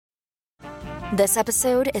This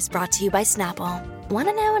episode is brought to you by Snapple. Want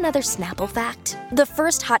to know another Snapple fact? The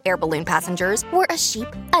first hot air balloon passengers were a sheep,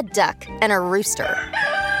 a duck, and a rooster.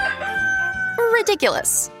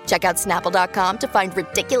 Ridiculous. Check out Snapple.com to find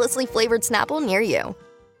ridiculously flavored Snapple near you.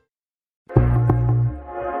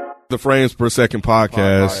 The Frames Per Second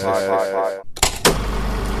podcast.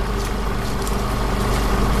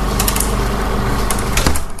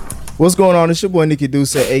 What's going on? It's your boy Nikki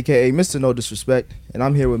Duce, aka Mr. No Disrespect, and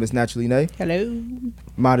I'm here with Miss Naturally Nay. Hello.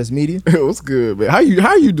 Modest Media. What's good, man? How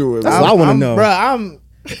you doing? That's man? what I want to know. Bro, I'm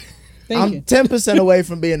Thank you. 10% away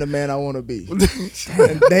from being the man I want to be.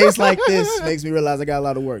 And days like this makes me realize I got a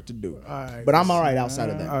lot of work to do. All right, but I'm all right outside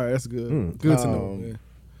of that. All right, that's good. Good to know, man.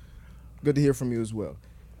 Good to hear from you as well.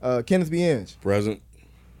 Kenneth B. Inge. Present.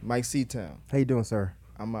 Mike Seatown. How you doing, sir?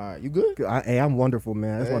 I'm all right. You good? Hey, I'm wonderful,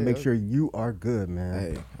 man. I just want to make Hey. sure you are good, man.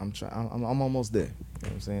 Hey, I'm trying. I'm almost there. You know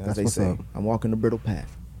what I'm saying? As That's they what's say, up. I'm walking the brittle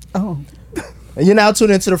path. Oh. And you're now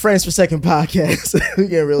tuned into the Frames Per Second podcast. We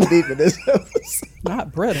getting real deep in this episode.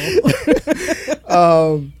 Not brittle.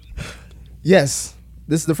 Yes,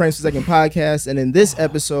 this is the Frames Per Second podcast, and in this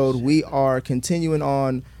episode, we are continuing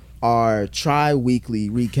on our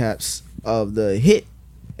tri-weekly recaps of the hit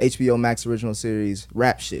HBO Max original series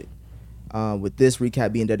Rap Shit. With this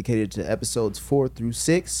recap being dedicated to episodes 4 through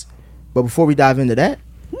 6. But before we dive into that,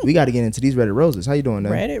 we got to get into these Reddit Roses. How you doing,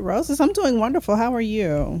 Nate? Reddit Roses. I'm doing wonderful. How are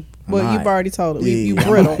you? Well, all you've right. already told it. Yeah, You I'm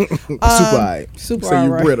brittle. Super all right. Super So all you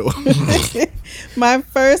right. brittle. My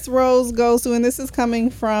first rose goes to, and this is coming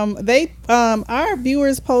from our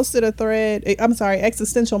viewers posted a thread.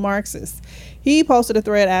 Existential Marxist. He posted a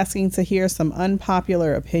thread asking to hear some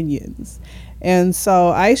unpopular opinions. And so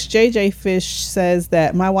Ice JJ Fish says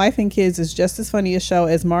that My Wife and Kids is just as funny a show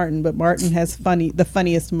as Martin, but Martin has the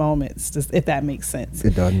funniest moments, if that makes sense.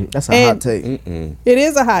 It doesn't. That's a And- hot take. It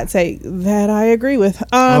is a hot take that I agree with.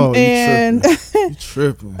 Oh, And you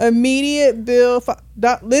tripping. immediate bill.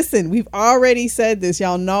 Listen, we've already said this.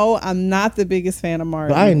 Y'all know I'm not the biggest fan of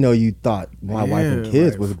Martin. But I didn't know you thought My Wife and Yeah,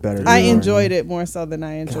 Kids like, was better. I than enjoyed Martin. it more so than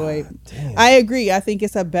I enjoyed. damn. I agree. I think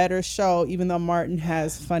it's a better show, even though Martin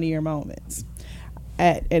has funnier moments.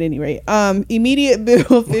 At any rate, immediate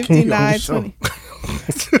bill 5920.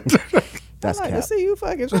 That's I like to cap. see you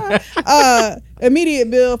fucking try. Immediate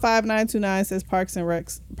bill 5929 says Parks and Rec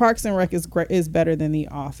is better than The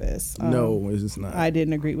Office. No, it's just not. I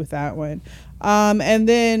didn't agree with that one. And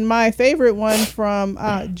then my favorite one from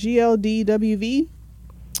GLDWV,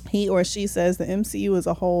 he or she says the MCU as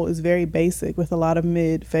a whole is very basic, with a lot of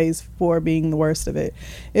mid, phase 4 being the worst of it.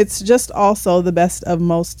 It's also the best of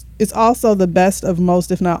most,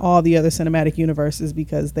 if not all, the other cinematic universes,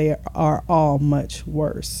 because they are all much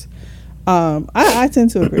worse. I tend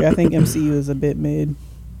to agree. I think MCU is a bit mid.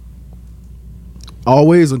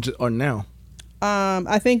 Always or now?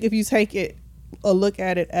 I think if you take a look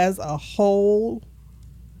at it as a whole,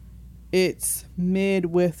 it's mid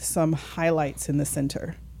with some highlights in the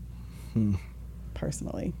center.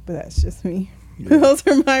 Personally, but that's just me. Yeah. Those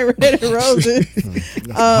are my Reddit roses.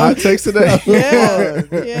 Hot takes today.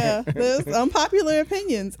 Yeah. Those unpopular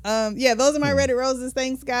opinions. Yeah, those are my Reddit roses.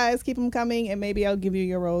 Thanks, guys. Keep them coming, and maybe I'll give you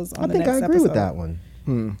your rose on I the think next I agree episode. with that one.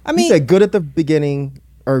 I mean, You said good at the beginning,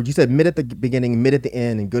 or you said mid at the beginning, mid at the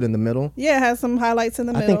end, and good in the middle. yeah, it has some highlights in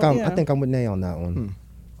the middle. I think I'm with Nay on that one.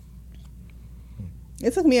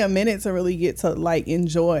 It took me a minute to really get to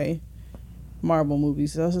enjoy Marvel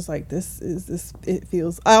movies. So I was just like, it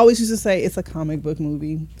feels, I always used to say it's a comic book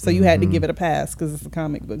movie, so you had to give it a pass because it's a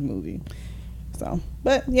comic book movie. So,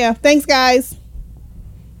 but yeah, thanks, guys.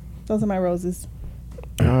 Those are my roses.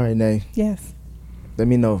 All right, Nay. Yes. Let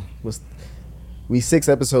me know. We 6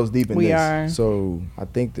 episodes deep in We this. are. So I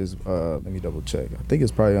think there's let me double check. I think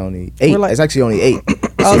it's probably only 8. We're It's actually only 8.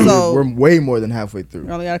 Also, we're way more than halfway we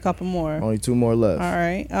through. only got a couple more. Only 2 more left. All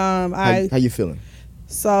right. How you feeling?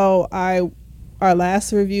 Our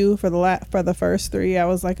last review for the first 3, I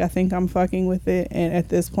was like, I think I'm fucking with it, and at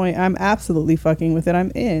this point, I'm absolutely fucking with it.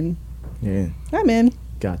 I'm in. Yeah. I'm in.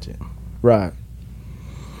 Gotcha. Right.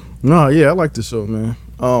 No, yeah, I like the show, man.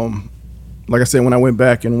 Like I said, when I went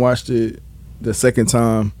back and watched it the second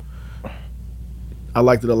time, I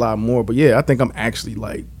liked it a lot more. But yeah, I think I'm actually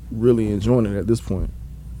really enjoying it at this point.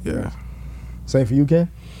 Yeah. Same for you, Ken?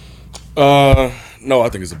 No, I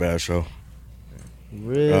think it's a bad show.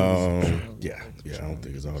 Really? Yeah, I don't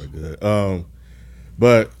think it's all that good.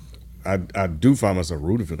 But I do find myself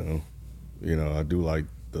rooting for them. You know, I do like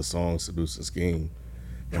the song "Seduce and Scheme,"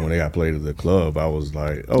 and when they got played at the club, I was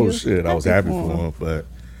like, "Oh shit!" I was happy for them. But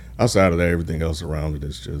outside of that, everything else around it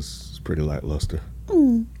is just pretty lackluster.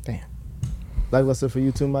 Damn. Lackluster for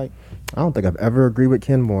you too, Mike? I don't think I've ever agreed with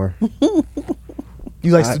Ken more.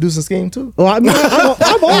 You like Seduce and Scheme too? Well, I mean,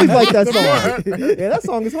 I've always liked that song. Yeah, that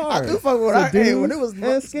song is hard. I do fuck with Seduce hey, when it was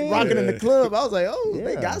and Scheme. rocking in the club. I was like, oh,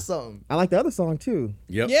 they Yeah. got something. I like the other song too.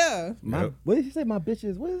 Yep. Yeah. Yep. What did you say? My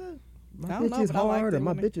bitches. What is it? I My don't know, bitches but I like hard it or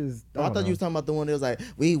my when it- bitches. I thought you was talking about the one that was like,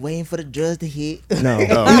 we waiting for the judge to hit. No,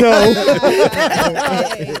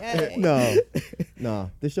 Hey.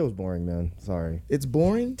 no. This show's boring, man. Sorry. It's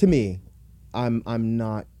boring. To me, I'm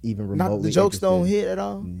not even remotely. Not the jokes interested. don't hit at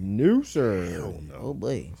all. No, sir. Oh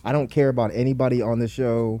boy. I don't care about anybody on the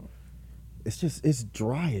show. It's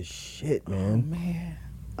dry as shit, man. Oh, man.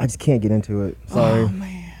 I just can't get into it. Sorry. Oh,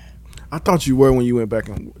 man. I thought you were when you went back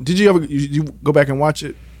and. Did you ever? You go back and watch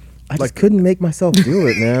it? I just couldn't make myself do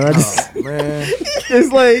it, man. I just Man,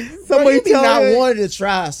 it's like somebody you be tell not me. wanting to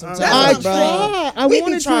try sometimes. I bro. tried. I we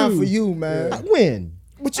wanted be trying to. for you, man. When?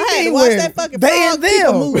 What I you had to mean watch when? that fucking They Frog and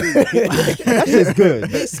People them. movie. That shit's good.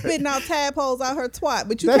 Bitch spitting out tadpoles out her twat,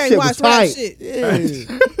 but you That can't shit watch was rap tight. shit. Yeah.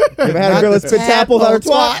 Ever had a girl that spit tadpoles out her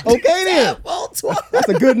twat? Okay then. Tadpole twat. That's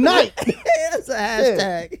a good night. That's a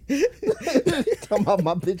hashtag. Talking about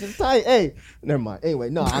my bitch is tight. Hey, never mind.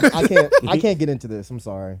 Anyway, no, I can't get into this. I'm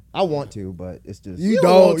sorry. I want to, but it's just You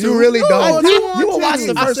don't. You really don't. You will watch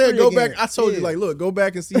the I first said three go again. back. I told you like, look, go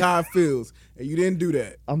back and see how it feels, and you didn't do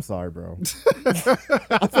that. I'm sorry, bro.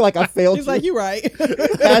 I feel like I failed He's you. like, you right.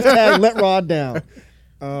 Hashtag let Rod down.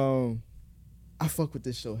 I fuck with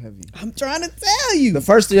this show heavy. I'm trying to tell you. The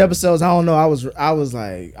first 3 episodes, I don't know. I was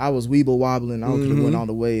weeble wobbling. I don't could have went all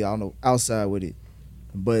the way. I don't know outside with it,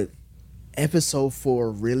 but episode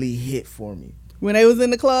 4 really hit for me. When they was in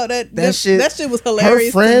the club, that shit was hilarious.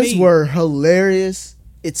 Her friends to me. were hilarious.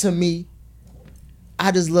 It to me.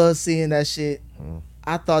 I just love seeing that shit.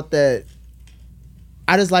 I thought that.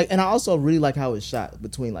 I just like, and I also really like how it's shot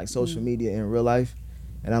between like social media and real life,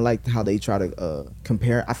 and I like how they try to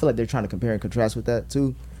compare. I feel like they're trying to compare and contrast with that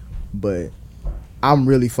too, but I'm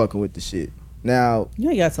really fucking with the shit. Now,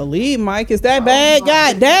 You got to leave, Mike. Is that bad?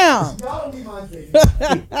 God damn.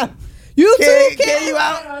 You too, can you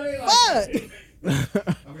out?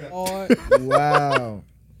 Fuck. Lord. Wow,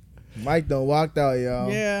 Mike done walked out,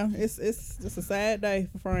 y'all. Yeah, it's just a sad day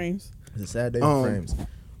for Frames. It's a sad day for Frames,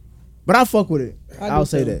 but I fuck with it. I'll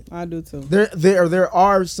say that. I do too. There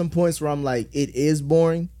are some points where I'm like, it is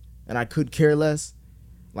boring, and I could care less.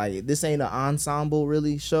 Like, this ain't an ensemble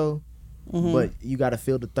really show, but you got to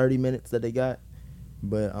feel the 30 minutes that they got.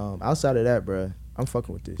 But outside of that, bruh, I'm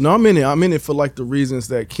fucking with this. No, I'm in it. I'm in it for like the reasons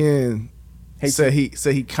that Ken said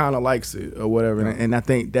he kind of likes it or whatever, and I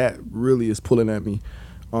think that really is pulling at me.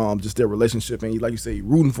 Just their relationship, and like you say,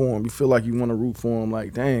 rooting for him. You feel like you want to root for him.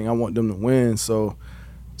 Like, dang, I want them to win. So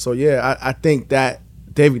yeah, I think that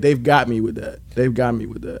they've got me with that. They've got me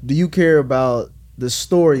with that. Do you care about the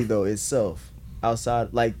story though itself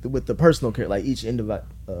outside, like with the personal care, like each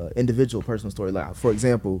individual personal story? Like, for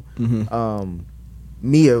example,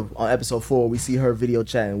 Mia on episode 4, we see her video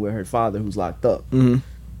chatting with her father who's locked up.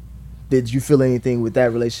 Did you feel anything with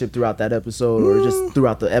that relationship throughout that episode, or just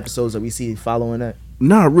throughout the episodes that we see following that?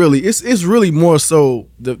 Not really. It's really more so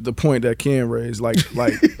the point that Ken raised. Like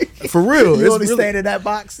for real. You it's only really, staying in that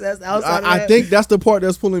box that's outside. I think that's the part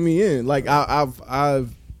that's pulling me in. Like I've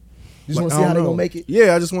You just want to I see how don't they know. gonna make it.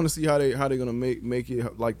 Yeah, I just want to see how they're gonna make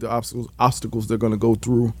it, like the obstacles they're gonna go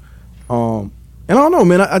through. And I don't know,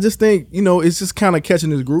 man. I just think, it's just kind of catching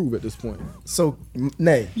his groove at this point. So,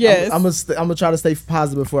 Nay, Yes. I'm gonna try to stay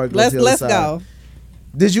positive before I go to the other Let's side. go.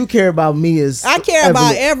 Did you care about Mia's? I care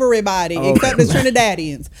about evolu- everybody except the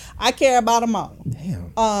Trinidadians. I care about them all.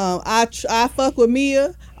 Damn. I fuck with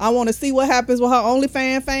Mia. I want to see what happens with her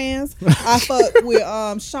OnlyFans fans. I fuck with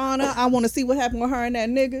Shauna. I want to see what happened with her and that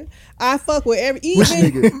nigga. I fuck with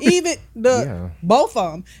even both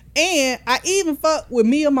of them, and I even fuck with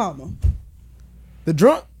Mia mama. The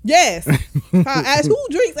drunk? Yes. Ask who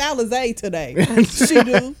drinks Alizé today. She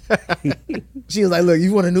do. She was like, "Look,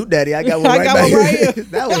 you want a new daddy? I got one I right got back one right here." here.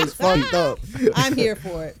 That was fucked up. I'm here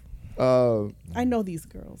for it. I I know these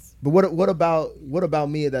girls. But what about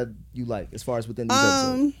Mia that you like as far as within these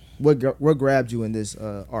episodes? What grabbed you in this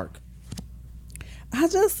arc?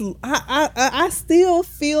 I still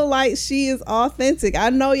feel like she is authentic. I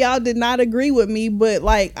know y'all did not agree with me, but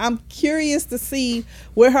like I'm curious to see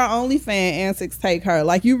where her OnlyFans antics take her.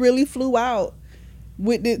 Like, you really flew out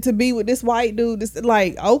with it to be with this white dude. This,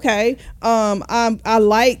 like, okay. I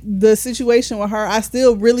like the situation with her. I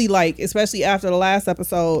still really like, especially after the last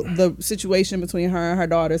episode, the situation between her and her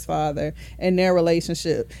daughter's father and their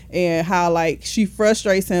relationship, and how like she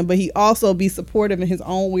frustrates him, but he also be supportive in his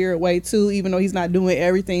own weird way too, even though he's not doing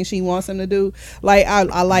everything she wants him to do. Like,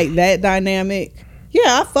 I like that dynamic.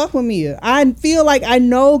 Yeah, I fuck with Mia. I feel like I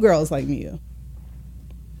know girls like Mia.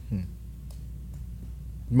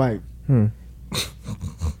 Mike, do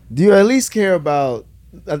you at least care about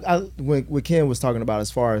when Ken was talking about as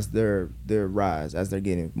far as their rise as they're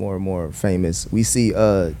getting more and more famous? We see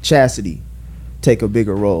Chastity take a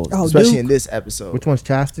bigger role, especially in this episode. Which one's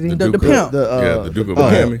Chastity? The pimp. The Duke of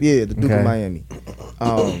Miami. Yeah, the Duke of Miami.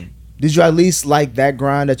 Did you at least like that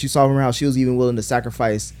grind that you saw from her? How she was even willing to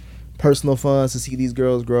sacrifice personal funds to see these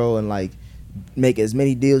girls grow and like make as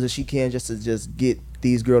many deals as she can just to get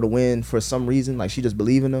these girls to win for some reason. Like she just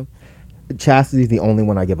believe in them. Chastity's the only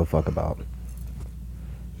one I give a fuck about.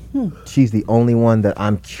 She's the only one that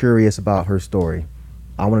I'm curious about her story.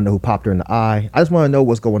 I want to know who popped her in the eye. I just want to know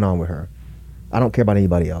what's going on with her. I don't care about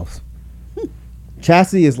anybody else.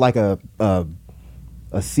 Chastity is like a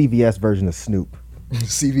CVS version of Snoop.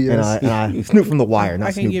 CVS. And I Snoop from The Wire, not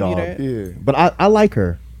I can Snoop give Dogg. you that. Yeah. But I like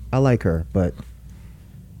her. I like her. But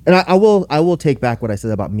and I will take back what I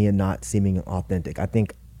said about Mia not seeming authentic. I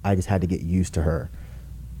think I just had to get used to her.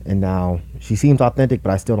 And now she seems authentic,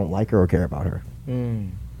 but I still don't like her or care about her.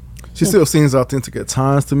 She still seems authentic at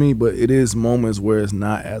times to me, but it is moments where it's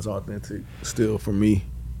not as authentic still for me.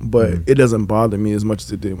 But it doesn't bother me as much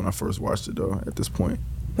as it did when I first watched it though at this point.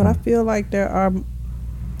 But I feel like there are.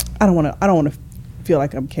 I don't want to feel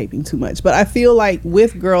like I'm caping too much, but I feel like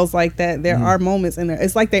with girls like that, there are moments in there.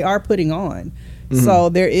 It's like they are putting on. So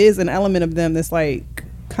there is an element of them that's like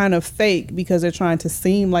kind of fake because they're trying to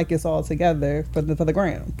seem like it's all together for the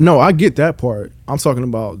gram. No, I get that part. I'm talking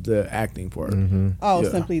about the acting part. Oh, Yeah.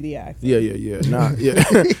 simply the act. Yeah. Nah, yeah.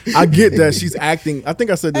 I get that she's acting. I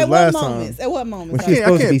think I said this At last what time. moments? At what moments? When she's I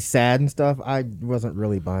supposed to can't- be sad and stuff, I wasn't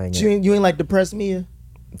really buying You it. ain't like depressed Mia?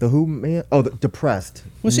 The who, man? Oh, depressed.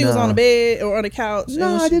 When she was Nah. on the bed or on the couch. and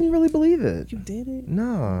No, when I she- didn't really believe it. You did it?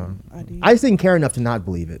 No. I did. I just didn't care enough to not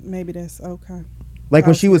believe it. Maybe that's okay. Like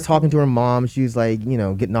when I she was see. talking to her mom, she was like,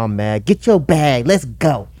 getting all mad. Get your bag. Let's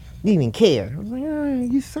go. You didn't even care. I was like,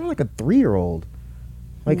 you sound like a 3-year-old.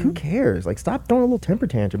 Like, who cares? Like, stop throwing a little temper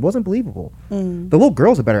tantrum. It wasn't believable. The little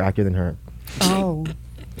girl's a better actor than her. Oh.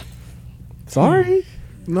 Sorry.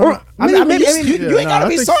 No, Or maybe, I mean, maybe, you ain't gotta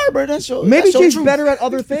be sorry, bro. That's your. maybe that's your she's truth. better at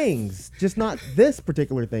other things, just not this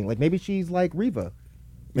particular thing. Like, maybe she's like Reva.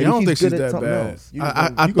 Maybe I don't think she's good at that something bad. else.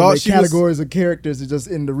 I thought she was. categories of characters are just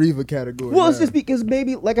in the Reva category. Well, it's just because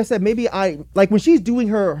maybe, like I said, maybe I like when she's doing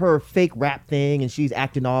her fake rap thing and she's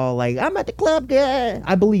acting all like I'm at the club, guy.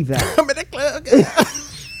 I believe that. I'm in the club.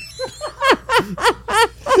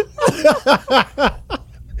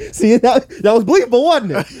 See, that was believable,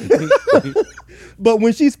 wasn't it? But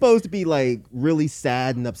when she's supposed to be like really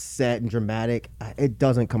sad and upset and dramatic, it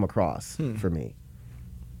doesn't come across for me.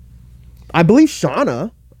 I believe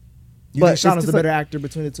Shauna. You but think Shauna's it's the just better actor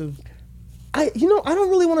between the two? I don't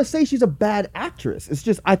really want to say she's a bad actress. It's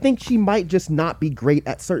just I think she might just not be great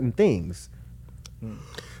at certain things.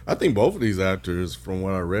 I think both of these actors, from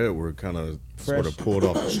what I read, were kind of sort of pulled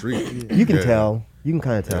off the street. You can Yeah. tell. You can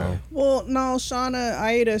kind of tell. Well, no, Shauna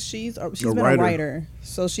Aida, she's been writer. a writer.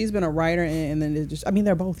 So she's been a writer, and then it just, I mean,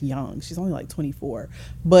 they're both young. She's only like 24.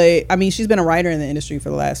 But, I mean, she's been a writer in the industry for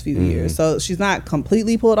the last few years. So she's not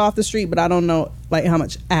completely pulled off the street, but I don't know, like, how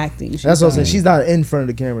much acting she's That's what I'm done. saying. She's not in front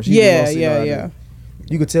of the camera. She's Yeah, mostly yeah, behind yeah.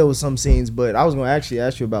 it. You could tell with some scenes, but I was going to actually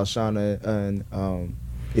ask you about Shauna and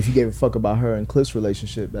if you gave a fuck about her and Cliff's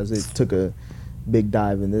relationship as it took a big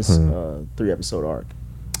dive in this 3-episode arc.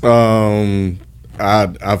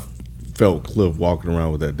 I felt Cliff walking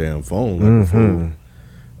around with that damn phone like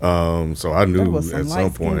before. So I That knew was some at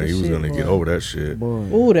some point light-skinned he was shit, going to get boy. over that shit.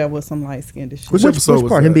 Ooh, that was some light-skinned shit. Which episode was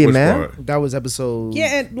part? that? Him being Which mad? part? That was episode.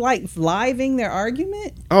 Yeah, and, like, living their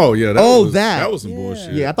argument. Oh yeah, that was some Yeah.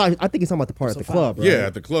 bullshit. Yeah, I think he's talking about the part at the club, right? Yeah,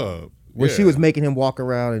 at the club. Where Yeah. she was making him walk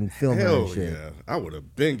around and film her Hell and shit. yeah, I would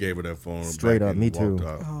have been gave her that phone. Straight back up, and me walked too.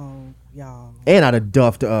 out. Oh, y'all. And I'd have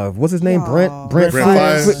duffed what's his name? Y'all. Brent Brent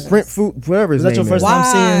Fies. Brent Foot, whatever his Was that name your first is. time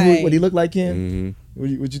seeing Why? what he looked like, Ken?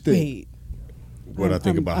 What'd you think? Wait. What I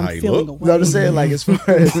think about I'm how he feeling looked. No, I'm just saying, like, as far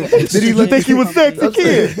as did he look? think he was sexy,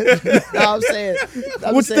 kid? No, I'm saying.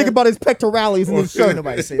 What you think about his pectorales and his Ain't shirt?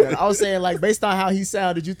 nobody say that. I was saying, like, based on how he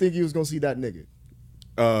sounded, you think he was gonna see that nigga?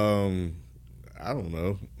 I don't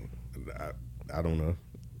know. I don't know.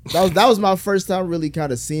 That was my first time really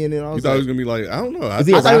kind of seeing it. I You was thought he like, was gonna be like, I don't know. Is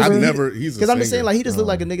he a I've rapper? never. He's because I'm just saying, singer. like, he just looked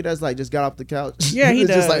like a nigga that's like just got off the couch. Yeah, he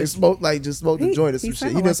just does. like smoked the He- joint or he some shit.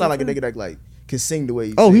 sound He didn't like sound like a that. nigga that like can sing the way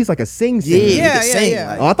he. Oh, sing. he's like a sing singer. yeah, he Yeah, can yeah, sing. yeah.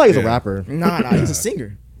 Like, Oh, I thought he was a Yeah. rapper. nah, he's a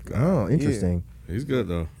singer. Oh, interesting. He's good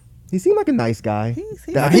though. He seemed like a nice guy.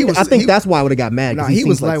 Nah, I think that's why I would have got mad. 'cause Nah, he he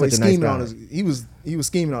was seems like like such a nice scheming guy. on his. He was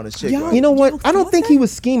scheming on his chick. Y'all- Right? You know what? Y'all I don't thought think that? he was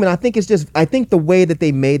scheming. I think it's just. I think the way that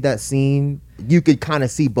they made that scene, you could kind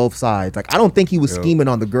of see both sides. Like I don't think he was Yeah. scheming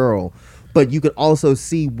on the girl, but you could also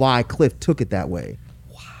see why Cliff took it that way.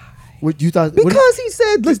 What you thought? Because he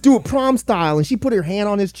said, "Let's do it prom style," and she put her hand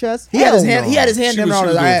on his chest. he had his Hell hand. no. He had his hand She down was on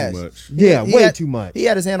her doing ass. too much. Yeah, He way had- too much. He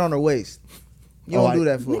had his hand on her waist. You don't do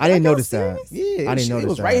that for. I didn't Are you notice that. serious? Yeah, I didn't notice It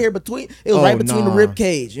was that. right here between. It was Oh, right between the nah. rib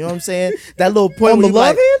cage. You know what I'm saying? That little point On where the you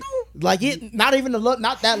love like, handle? like it, not even the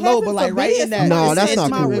not that low, Heaven but like right forbid in that. No, somebody that's says not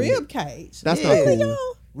my cool. rib cage. That's Yeah. not cool.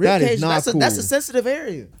 Rib That is cage. not That's a cool. sensitive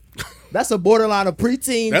area. That's a borderline of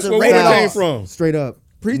preteen That's to where women radar. came from. Straight up.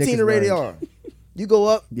 Preteen Niggas to range. radar. You go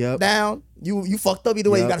up, Yep. down. You fucked up either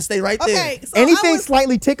way. You Yep. got to stay right there. Okay, so I Anything was-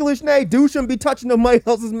 slightly ticklish, Nay, dude shouldn't be touching nobody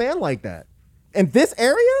else's man like that. In this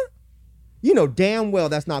area, you know damn well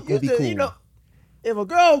that's not You, gonna be cool. you know, if a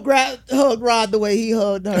girl hugged Rod the way he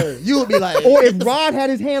hugged her, you would be like, or if Rod had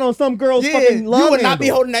his hand on some girl's yeah, fucking love you would not be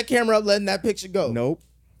handle. holding that camera up, letting that picture go. Nope.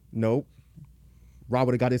 Rod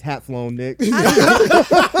would have got his hat flown, Nick. Like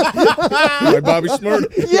Bobby Shmurda.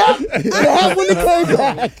 Yeah, that when it came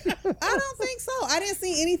back. I don't think so. I didn't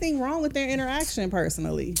see anything wrong with their interaction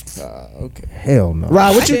personally. Okay. Hell no.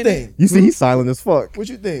 Rod, what I you didn't. think? You see, he's silent as fuck. What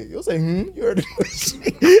you think? You'll say, You heard it.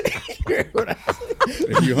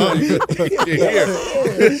 If you hung, you can't hear.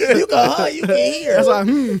 You can hug, you can hear. That's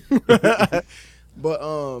like, But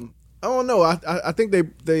I don't know. I think they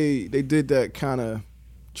did that kind of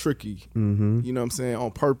tricky. Mm-hmm. You know what I'm saying,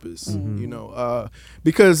 on purpose. You know,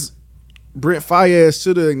 because Brent Fayez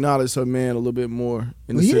should have acknowledged her man a little bit more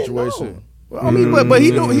in the He didn't situation. know. Well, I mean, but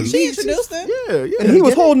he knew. She introduced him. Yeah. And he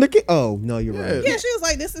was holding the kid. Oh no, you're right. Yeah, she was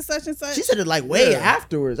like, "This is such and such." She said it like way Yeah.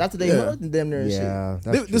 afterwards, after they Yeah. hugged them there and shit. Yeah,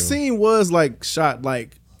 that's The scene was like shot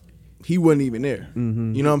like he wasn't even there.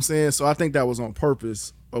 Mm-hmm. You know what I'm saying? So I think that was on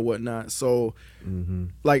purpose or whatnot. So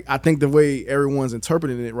like I think the way everyone's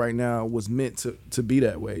interpreting it right now was meant to be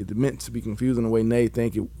that way. It meant to be confusing the way they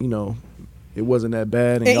think it. You know, it wasn't that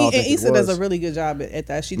bad. And, y'all And think it Issa does was. a really good job at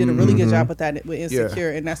that. She did a really good job with that with Insecure,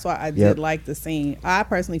 and that's why I did Yep. like the scene. I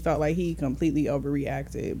personally felt like he completely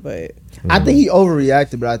overreacted, but I think he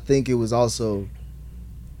overreacted, but I think it was also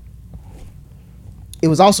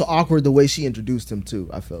awkward the way she introduced him too.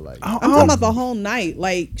 I feel like. I'm talking about the whole night.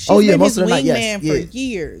 Like she's Oh, yeah, been most his of the night, wingman yes, yeah. for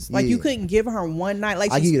years. Like Yeah. you couldn't give her one night.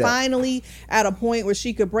 Like I give she's you that. finally at a point where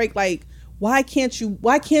she could break. Like why can't you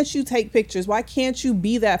take pictures? Why can't you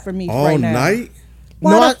be that for me All right now? night?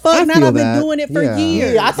 Why No, the I fuck not? feel I've been that. doing it for Yeah.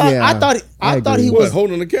 years. Yeah, I thought I he agree. What, was.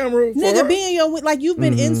 holding the camera for Nigga, her? being your like you've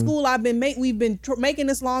been in school. We've been making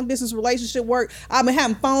this long distance relationship work. I've been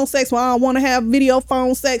having phone sex when I don't want to have video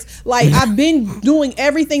phone sex. Like I've been doing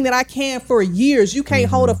everything that I can for years. You can't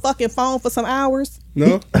hold a fucking phone for some hours.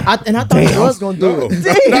 No. I thought he was gonna do No.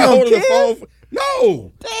 it. Not holding the kid. phone.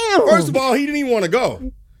 No. Damn. First of all, he didn't even want to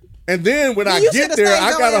go. And then when I You get shoulda there, stayed I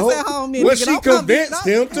your got ass to at home, hope. nigga. Well, she Don't come convinced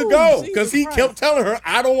get- him to Oh, go Jesus because he Christ. kept telling her,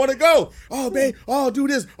 "I don't want to go." Oh, babe, I'll do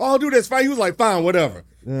this. I'll do this. Fine. He was like, "Fine, whatever."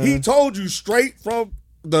 He told you straight from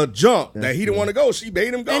the jump that he didn't want to go. She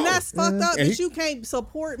made him go. And that's fucked up And that he- you can't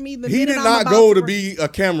support me. The He minute did I'm not about go to break. be a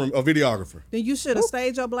videographer. Then you should have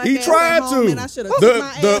stayed your black He ass tried at home to. and I should have took my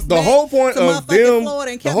ass The back whole point to of motherfucking them,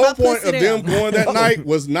 Florida and the kept whole my point pussy of there. them going that night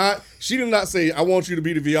was not. She did not say, "I want you to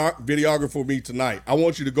be the videographer for me tonight. I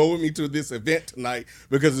want you to go with me to this event tonight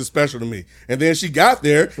because it's special to me." And then she got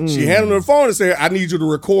there. She handed her the phone and said, "I need you to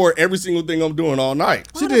record every single thing I'm doing all night."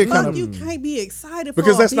 She Why did the kind fuck of you can't be excited for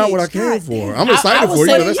Because a that's not what I bitch? came God for. damn. I'm excited would for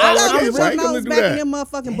you, say- but that's I not would what I say came for. I ain't Rip coming nose to do back in that. them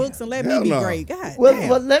motherfucking books and let Hell me be no. great. God Well, damn.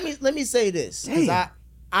 but let me say this because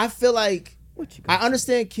I feel like I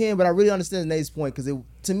understand Kim, but I really understand Nate's point because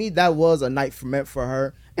to me that was a night meant for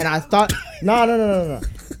her, and I thought no,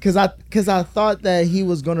 because I thought that he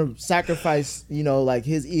was gonna sacrifice like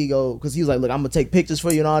his ego because he was like, look, I'm gonna take pictures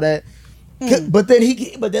for you and all that. But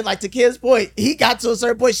then like to Kim's point, he got to a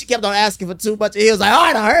certain point. She kept on asking for too much. And he was like, "All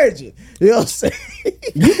right, I heard you." You know what I'm saying?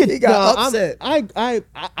 He got upset.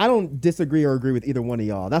 I don't disagree or agree with either one of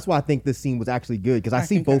y'all. That's why I think this scene was actually good because I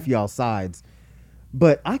see both y'all's sides.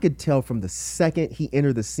 But I could tell from the second he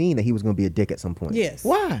entered the scene that he was going to be a dick at some point. Yes.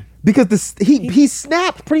 Why? Because he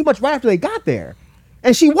snapped pretty much right after they got there.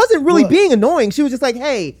 And she wasn't really What? being annoying. She was just like,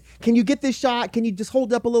 "Hey, can you get this shot? Can you just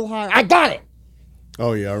hold it up a little higher?" I got it.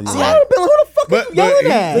 Oh yeah, I remember. I would have been like, "Who the fuck But- are you yelling but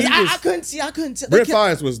he- at?" Yeah, I couldn't tell. Brent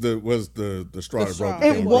Fayez was the straw that broke the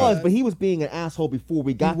It camel's was, back. but he was being an asshole before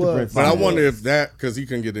we got He to was. Brent But I Fayez. wonder if that because he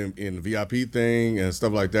couldn't get in the VIP thing and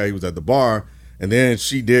stuff like that. He was at the bar, and then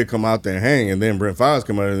she did come out there and hang, and then Brent Fayez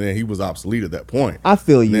come out, and then he was obsolete at that point. I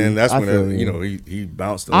feel you. And then that's I when feel you. he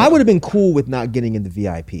bounced. I would have been cool with not getting in the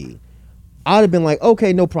VIP. I'd have been like,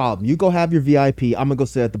 okay, no problem. You go have your VIP. I'm gonna go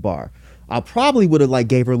sit at the bar. I probably would have like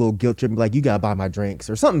gave her a little guilt trip and be like, you gotta buy my drinks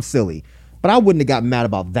or something silly. But I wouldn't have got mad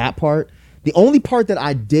about that part. The only part that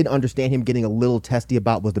I did understand him getting a little testy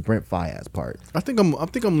about was the Brent Fayez part. I think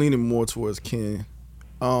I'm leaning more towards Ken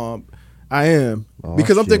I am Oh,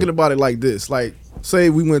 because I'm shit. thinking about it like this. Like, say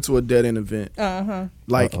we went to a dead end event,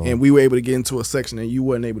 like, and we were able to get into a section, and you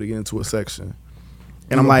wasn't able to get into a section.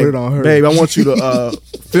 And I'm like, put it on her. babe, I want you to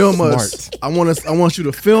film us. Smart. I want you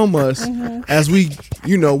to film us as we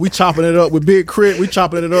chopping it up with Big Crit. We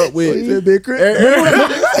chopping it up with Big Crit.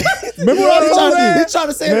 Remember what I told you? He's trying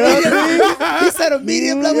to say he said a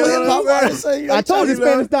medium level hip hop artist. So, I told you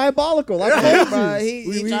Spanish diabolical. I told Bro,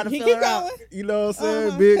 you. he trying to He fill keep her out. going. You know what I'm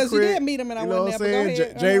saying? Big Because you Crit. did meet him and I You know what I'm wasn't there, but saying? go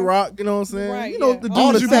ahead. J Rock. You know what I'm saying? Right, You know yeah. the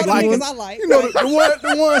All dudes the you be sexy liking. niggas I like. You know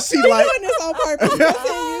the one she He like. doing this on purpose.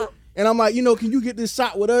 Continue. And I'm like, can you get this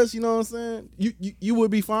shot with us? You know what I'm saying? You would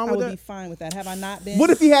be fine I with would that? be fine with that. Have I not been? What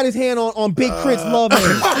if he had his hand on Big Crit's love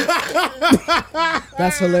hand?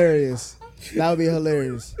 That's hilarious. That would be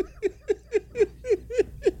hilarious.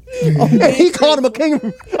 And he called him a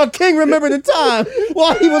king. A king remembered the time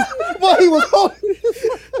while he was holding.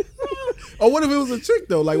 Or what if it was a chick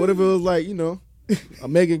though? Like, what if it was like, a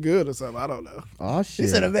Megan Good or something? I don't know. Oh shit! He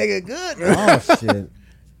said to make it good. Oh shit!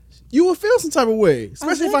 You would feel some type of way,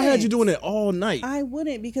 especially if I had you wouldn't. doing it all night. I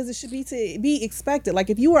wouldn't, because it should be to be expected. Like,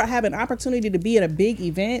 if you were having an opportunity to be at a big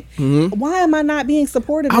event, why am I not being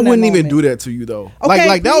supportive? I in that wouldn't even moment? do that to you though. Okay,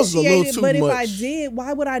 like that was a little appreciate it, too but much. if I did,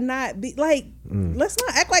 why would I not be like? Let's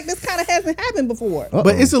not act like this kind of hasn't happened before.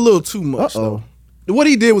 But it's a little too much Uh-oh. though. What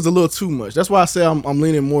he did was a little too much. That's why I say I'm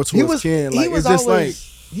leaning more towards Ken. Like, it's just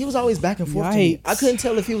he was always back and forth to me. Yikes. I couldn't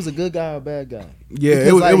tell if he was a good guy or a bad guy. Yeah,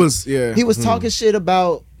 Because, it was. Yeah, He was talking shit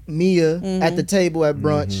about Mia at the table at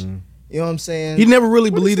brunch. You know what I'm saying? He never really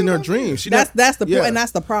believed in her dreams. That's the yeah. and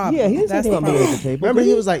that's the problem. Yeah, he didn't that's say the anything problem. at the table. Remember,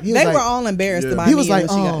 he was like, They were all embarrassed about He me was when like,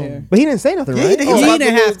 she got there. But he didn't say nothing, Yeah, right? he did. He He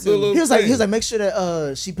didn't have to. was like, make sure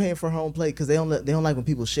that she paying for her own plate because they don't like when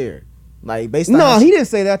people share. Like based on No, how he she- didn't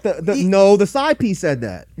say that. The side piece said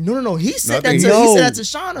that. No. He said that Nothing. to No. he said that to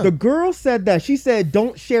Shauna. The girl said that. She said,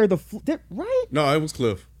 "Don't share the right." No, it was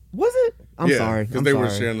Cliff. Was it? I'm Yeah, sorry. 'cause I'm they were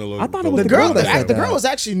sorry. sharing the little- I thought it the was the the girl, girl that said the that. girl was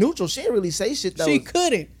actually neutral. She didn't really say shit. She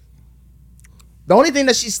couldn't. The only thing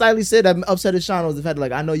that she slightly said that upset Shauna was the fact that,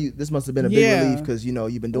 like, I know you. This must have been a big Yeah. relief because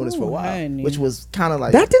you've been doing this for a Ooh, while, honey. which was kind of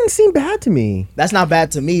like That didn't seem bad to me. that's not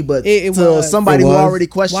bad to me, but It to was. somebody It who was. already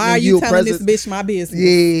questioning Why are you telling presence, this bitch my business?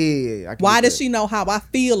 Yeah. I can Why get does that. she know how I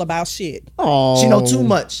feel about shit? Oh, She know too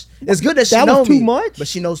much. It's good that she That know was too me, much? but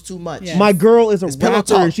she knows too much. Yeah. My girl is a It's pillow rapper,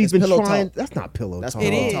 talk. and she's It's been pillow trying. talk. That's not pillow That's talk.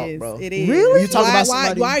 It pillow is. talk, bro. It is. Really? When you talk why, about why,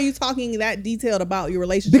 somebody- why are you talking that detailed about your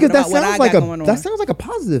relationship? Because that about what sounds I like got going on? that sounds like a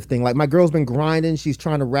positive thing. Like my girl's been grinding, she's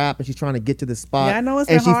trying to rap, and she's trying to get to this spot. Yeah, I know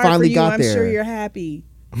it's and been she hard finally for you. got I'm there. sure you're happy,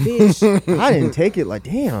 bitch. I didn't take it like,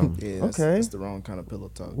 damn. Yeah, okay. that's the wrong kind of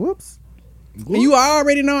pillow talk. Whoops. You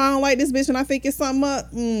already know I don't like this bitch, and I think it's something up.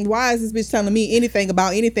 Why is this bitch telling me anything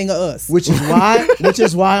about anything of us? Which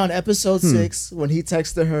is why on episode 6 when he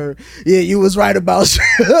texted her, yeah, you was right about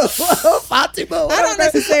Fatima. I don't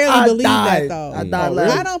necessarily believe that though. I died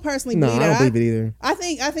laughing. I don't personally No, believe I that. don't believe it either. I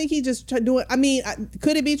think he just doing. I mean,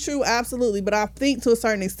 could it be true? Absolutely, but I think to a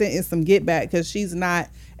certain extent it's some get back because she's not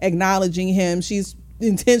acknowledging him. She's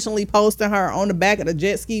intentionally posting her on the back of the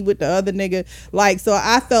jet ski with the other nigga. Like, so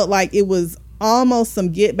I felt like it was almost some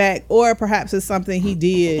get back, or perhaps it's something he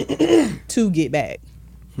did to get back.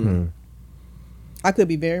 I could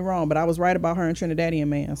be very wrong, but I was right about her and Trinidadian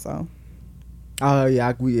man. So Oh yeah,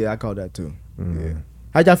 I called that too. Yeah.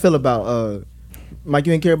 How'd y'all feel about Mike?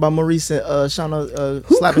 You didn't care about Maurice and Shauna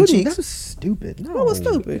Who slapping couldn't? That cheeks? was stupid. No. what was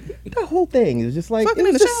stupid? That whole thing is just like Fucking it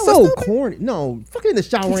in was the just shower so was stupid? corny. No, fucking in the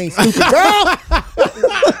shower ain't stupid,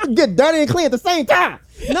 girl. Get dirty and clean at the same time.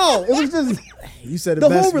 No, it was just You said it The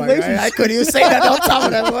best, whole Mike. I relationship- couldn't even say that on top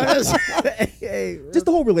of that one. Hey, just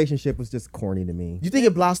the whole relationship was just corny to me. you think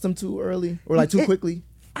it blossomed too early or like too It- quickly?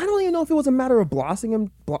 I don't even know if it was a matter of blossoming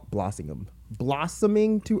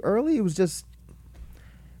too early. It was just,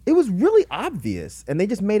 it was really obvious, and they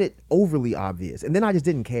just made it overly obvious, and then I just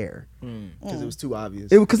didn't care Because it was too obvious.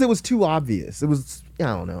 because it was too obvious. It was, I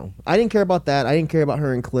don't know. I didn't care about that. I didn't care about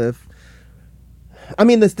her and Cliff. I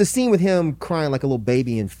mean, the scene with him crying like a little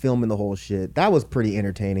baby and filming the whole shit, that was pretty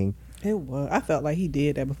entertaining. It was. I felt like he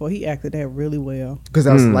did that before. He acted that really well. Because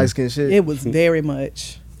that was some light skin shit. It was very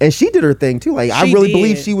much. And she did her thing too. Like I She really did.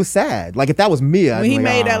 believe she was sad. Like if that was Mia, I'd When be he like,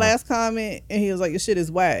 made that "Ah." last comment and he was like, "Your shit is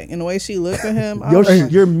whack," and the way she looked at him, I was Your,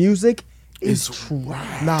 like, your music is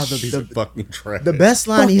trash. Nah, She's a fucking trash. the best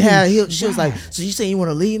line he had, she was like, "So you saying you want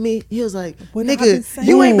to leave me?" He was like, What I've been "Nigga, saying.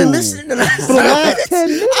 you ain't been listening to that For the last 10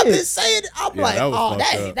 minutes. I've been saying, I'm Yeah, like, that was oh, fucked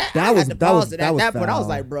that up. that That I was- had to that pause was- it that at was that point. I was foul.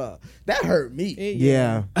 like, bruh, that hurt me.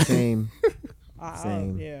 Yeah, same.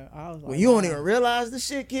 Same. Yeah, I was like, When you don't even realize the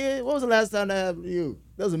shit, kid. What was the last time that happened to you?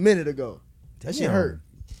 That was a minute ago. That shit Damn. hurt.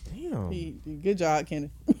 Damn. Good job, Kenneth.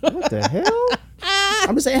 What the hell?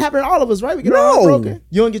 I'm just saying, it happened to all of us, right? We get our heart broken.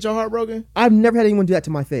 You don't get your heart broken? I've never had anyone do that to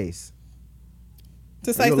my face.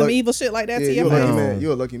 To say You're some lucky- evil shit like that Yeah, to you're your a lucky face. man.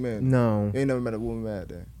 You're a lucky man. No. You ain't never met a woman mad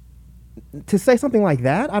there. To say something like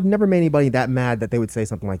that, I've never made anybody that mad that they would say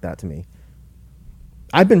something like that to me.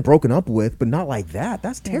 I've been broken up with, but not like that.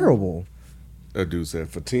 That's terrible. That dude said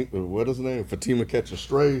Fatima. What is his name? Fatima catching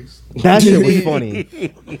strays. That shit was funny.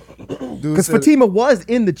 Dude Because said- Fatima was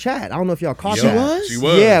in the chat. I don't know if y'all caught Yo, that. She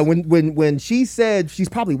was. Yeah, when she said she's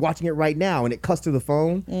probably watching it right now and it cuts to the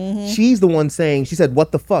phone, she's the one saying, she said,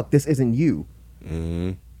 "What the fuck? This isn't you."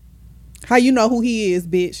 How you know who he is,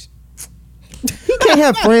 bitch? He can't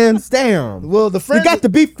have friends. Damn. Well, the You friends got to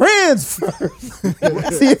be friends first.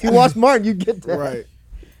 See, if you watch Martin, you get that. right.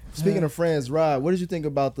 Speaking of friends, Rod, what did you think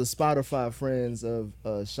about the Spotify friends of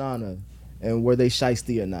Shauna, and were they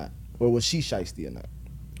shiesty or not, or was she shiesty or not?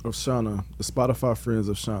 Of Shauna, the Spotify friends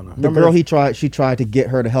of Shauna. The girl she tried to get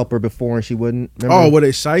her to help her before and she wouldn't. Remember? Oh, were they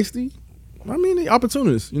shiesty? I mean, they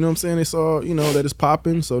opportunists. You know what I'm saying? They saw, that it's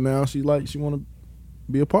popping, so now she want to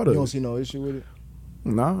be a part You of don't it. see no issue with it.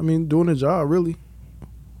 Nah, I mean, doing the job, really.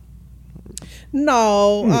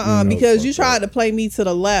 No, because you tried to play me to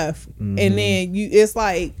the left, and then it's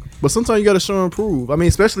like, But sometimes you got to show and prove. I mean,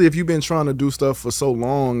 especially if you've been trying to do stuff for so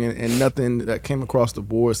long and nothing that came across the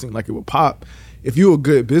board seemed like it would pop. If you're a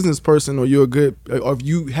good business person or or if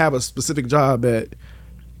you have a specific job at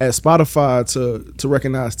Spotify to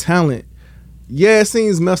recognize talent, yeah, it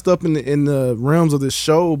seems messed up in the realms of this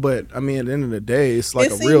show. But I mean, at the end of the day, it's like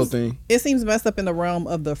real thing. It seems messed up in the realm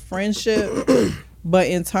of the friendship. But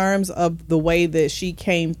in terms of the way that she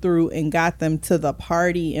came through and got them to the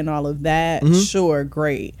party and all of that, sure,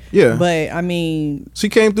 great. Yeah. But I mean, She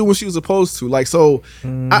came through when she was supposed to. Like, so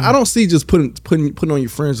I don't see just putting on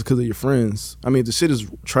your friends because of your friends. I mean, the shit is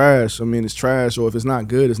trash. I mean, it's trash, or if it's not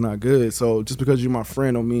good, it's not good. So just because you're my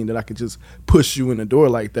friend don't mean that I could just push you in the door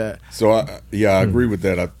like that. So I agree with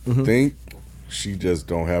that. I think she just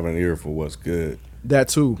don't have an ear for what's good. That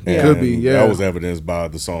too. And Could be, yeah. That was evidenced by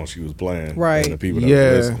the song she was playing, Right. And the people that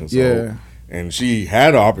Yeah, were listening. So, yeah. And she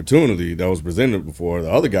had an opportunity that was presented before.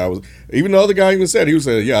 The other guy even the other guy even said, he was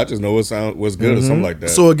saying, "Yeah, I just know what's good," or something like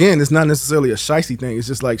that. So again, it's not necessarily a shicey thing. It's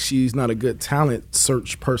just like she's not a good talent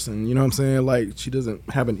search person. You know what I'm saying? Like, she doesn't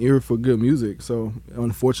have an ear for good music. So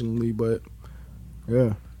unfortunately, but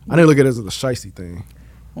yeah, I didn't look at it as a shicey thing.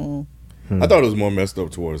 I thought it was more messed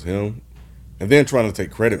up towards him, and then trying to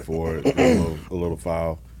take credit for it a little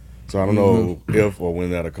foul. So I don't know if or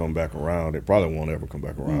when that'll come back around. It probably won't ever come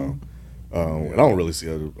back around. And I don't really see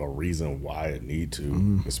a reason why it need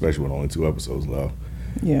to, especially with only 2 episodes left.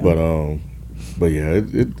 yeah. But yeah,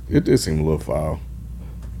 it did seem a little foul.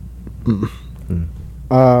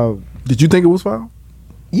 Did you think it was foul?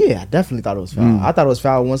 Yeah, I definitely thought it was foul. I thought it was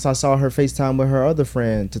foul once I saw her FaceTime with her other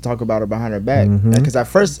friend to talk about her behind her back. Because at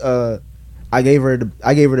first, I gave her the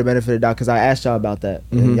benefit of the doubt because I asked y'all about that,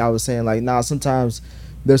 and y'all was saying like, nah, sometimes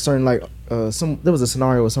there's certain like there was a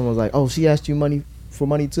scenario where someone was like, oh, she asked you for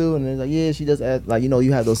money too, and it's like, yeah, she does ask, like,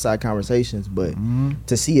 you have those side conversations, but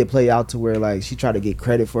to see it play out to where like she tried to get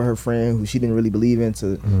credit for her friend who she didn't really believe in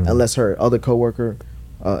until her other coworker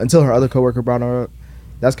brought her up,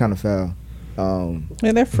 that's kind of foul. And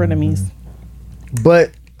they're frenemies.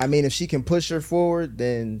 But I mean, if she can push her forward,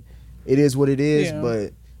 then it is what it is. Yeah.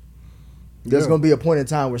 But there's gonna be a point in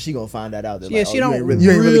time where she gonna find that out. That, Yeah, like, she you don't ain't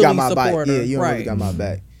really got my really back. support her. Yeah, you don't really Right. got my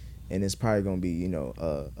back, and it's probably gonna be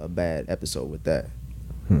a bad episode with that.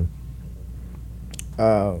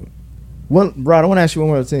 Rod, I want to ask you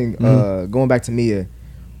one more thing. Going back to Mia,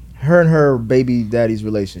 her and her baby daddy's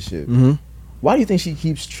relationship. Why do you think she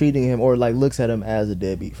keeps treating him or like looks at him as a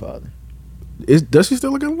deadbeat father? Does she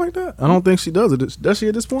still look at him like that? I don't think she does. Does she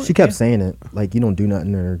at this point? She kept saying it. Like, you don't do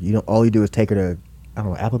nothing, or all you do is take her to, I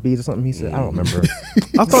don't know, Applebee's or something. He said, I don't remember.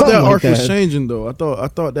 I thought Something that like arc was that. changing though. I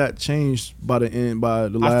thought that changed by the end, by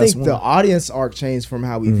the last I think one. the audience arc changed from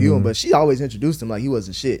how we view him, but she always introduced him like he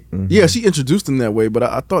wasn't shit. Yeah, she introduced him that way, but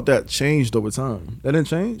I thought that changed over time. That didn't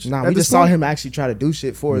change. Nah, At we this just saw point? him actually try to do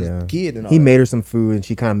shit for his kid and all He that. made her some food, and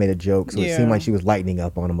she kind of made a joke, so it Yeah. seemed like she was lightening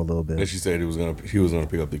up on him a little And bit. she said he was gonna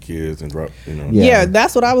pick up the kids and drop. Yeah. Yeah,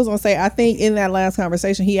 that's what I was gonna say. I think in that last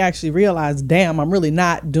conversation, he actually realized, damn, I'm really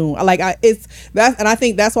not doing and I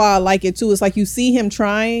think that's why I like it too. It's like you see him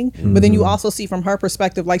trying, but then you also see from her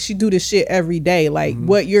perspective, like she do this shit every day. Like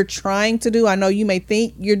what you're trying to do, I know you may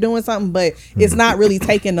think you're doing something, but it's not really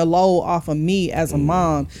taking the load off of me as a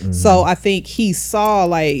mom. So I think he saw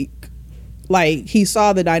like he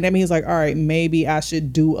saw the dynamic. He's like, all right, maybe I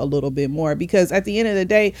should do a little bit more, because at the end of the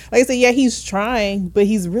day, like I said, yeah, he's trying, but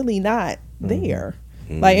he's really not there.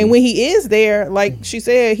 Like, and when he is there, like she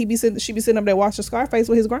said, she be sitting up there watching Scarface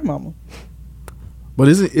with his grandmama. But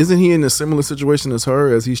isn't he in a similar situation as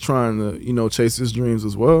her, as he's trying to chase his dreams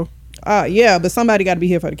as well? Yeah, but somebody got to be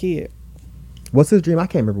here for the kid. What's his dream? I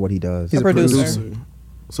can't remember what he does. He's a producer.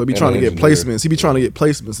 So he be And trying to an get engineer. placements. He be trying to get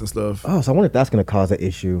placements and stuff. Oh, so I wonder if that's gonna cause an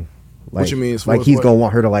issue. Like, What you mean as far Like as he's what? gonna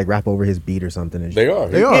want her to like rap over his beat or something. And They shit. are.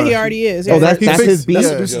 They Yeah, are. he already is. Oh, Yeah. that's He his fixed- beat. that's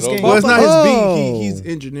Yeah, producer those- scheme. Well, it's not his Oh. beat. He's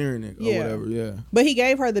engineering it or Yeah. whatever. Yeah. But he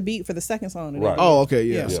gave her the beat for the second song. Right. Oh, okay.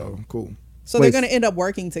 Yeah. Yeah. So cool. So Wait, they're going to end up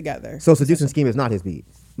working together. So seducing scheme is not his beat.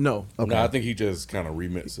 No. Okay. No, I think he just kind of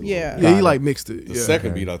remixed it. a Yeah. little Yeah, he it. like mixed it. bit. The Yeah.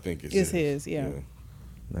 second beat, I think, is It's his, yeah.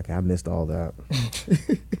 Okay, I missed all that.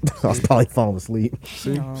 I was probably falling asleep.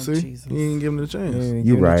 See, Oh, see, Jesus. he ain't giving it a chance.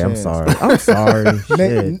 You right. I'm sorry. I'm sorry.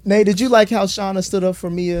 Shit. Nate, did you like how Shauna stood up for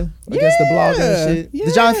Mia against the blogger and shit?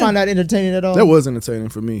 Did y'all Yeah. find that entertaining at all? That was entertaining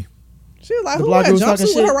for me. She was like, The who blogger had was talking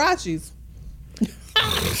jumpsuit with shit?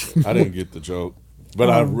 Hirachis? I didn't get the joke, but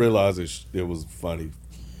I realized it was funny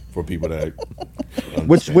for people that.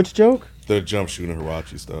 Which joke? The jump shooting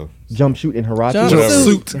Hirachi stuff. Jump shoot in Hirachi.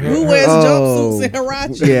 Jumpsuit. Who wears Oh. jumpsuits in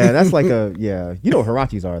Hirachis? Yeah, that's like a You know what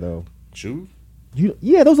Hirachis are though. Shoe?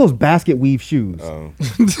 Those basket weave shoes.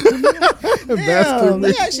 Damn,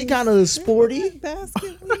 they actually kind of sporty.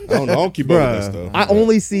 Basket. I don't know. I don't keep up with that stuff. I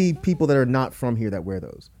only see people that are not from here that wear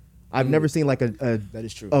those. I've never seen like a That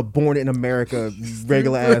is true. a born in America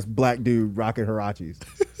regular ass black dude rocking Hirachis.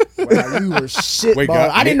 Wow, you were shit. Wait, ball.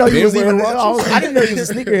 God, I didn't know you men was wear even. Hirachis? I didn't know you was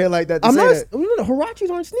a sneakerhead like that. To I'm say not. that. No, Hirachis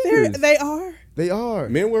aren't sneakers. They are. They are.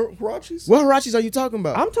 Men wear Hirachis? What Hirachis are you talking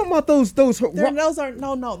about? I'm talking about those. Those are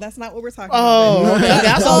no. That's not what we're talking Oh, about. okay,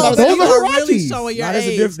 that's all I was Those saying. are You are really Hirachis. showing your Nah, there's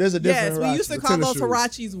a age. diff- there's a different Yes, we used to Hirachi. call Tennis those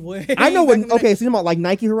shoes. Hirachis way. I know back in what. the Okay, day. so you're talking about like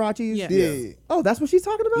Nike Hirachis. Yeah. Yeah. Oh, that's what she's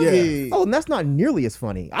talking about. Yeah. Oh, and that's not nearly as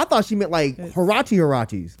funny. I thought she meant like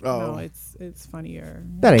Hirachis. No, it's funnier.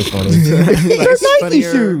 That ain't funny. They're Nike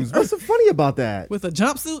funnier. shoes. What's so funny about that? With a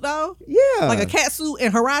jumpsuit though, Yeah, like a cat suit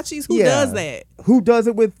and Hirachis. Who Yeah. does that? Who does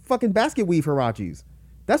it with fucking basket weave Hirachis?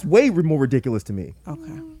 That's way more ridiculous to me.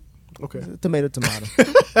 Okay. Okay. Tomato.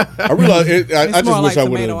 I realized I It's just more wish like I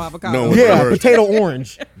would tomato, have avocado. known what Yeah, the word potato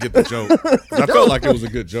orange. get the joke. 'Cause I felt like it was a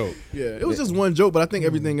good joke. Yeah, it was just one joke, but I think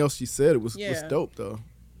everything else she said was Yeah. dope though.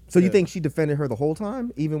 So you think she defended her the whole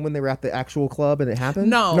time, even when they were at the actual club and it happened?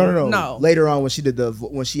 No, No. Later on, when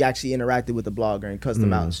she actually interacted with the blogger and cussed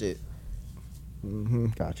them out and shit.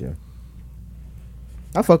 Gotcha.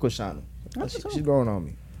 I fuck with Shauna. She's growing on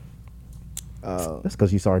me. That's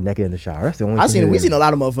because you saw her naked in the shower. That's the only. We seen a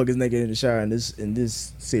lot of motherfuckers naked in the shower in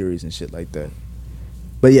this series and shit like that.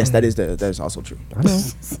 But yes, that is also true. I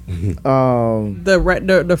know.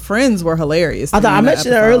 The friends were hilarious. I thought I in that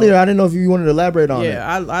mentioned that episode. earlier. I didn't know if you wanted to elaborate on it. Yeah,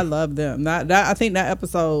 I love them. That I think that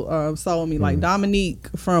episode sold me. Like Dominique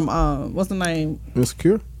from what's the name?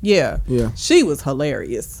 Insecure. Yeah, Yeah. She was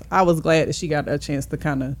hilarious. I was glad that she got a chance to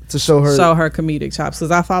kind of To show her comedic chops because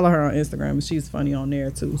I follow her on Instagram and she's funny on there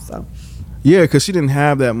too. So Yeah, because she didn't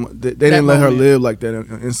have that. They didn't let her moment. live like that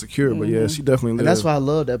in Insecure, but yeah, she definitely lived. And that's why I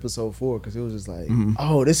loved episode 4 because it was just like,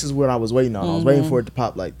 oh, this is what I was waiting on. I was waiting for it to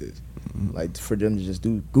pop like this, like for them to just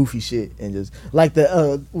do goofy shit and just like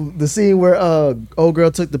the scene where old girl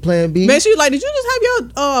took the Plan B. man, she was like, "Did you just have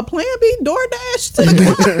your Plan B DoorDash to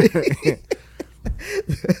the club?"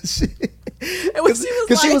 And when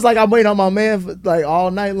Because she was like, I'm waiting on my man for like all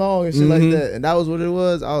night long and shit like that, and that was what it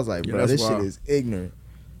was. I was like, Yeah, bro, that's this shit wild. is ignorant.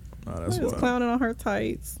 that's she was wild. clowning on her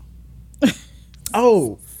tights.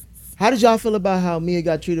 Oh, how did y'all feel about how Mia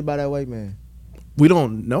got treated by that white man? We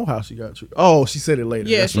don't know how she got treated. Oh, she said it later.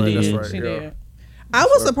 Yeah, that's she right. did. That's right. She yeah. did. I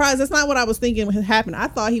was surprised. That's not what I was thinking had happened. I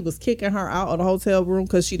thought he was kicking her out of the hotel room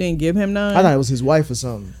because she didn't give him none. I thought it was his wife or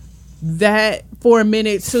something. That for a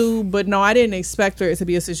minute too, but no, I didn't expect her to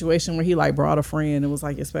be a situation where he like brought a friend and was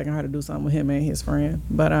like expecting her to do something with him and his friend.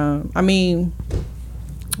 But I mean,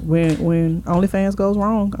 when OnlyFans goes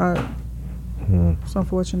wrong, it's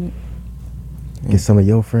unfortunate. Get some of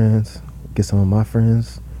your friends. Get some of my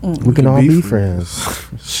friends. We can could all be be friends.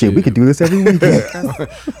 friends. Shit, we could do this every weekend.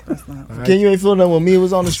 That's not. Can you ain't feel that when Mia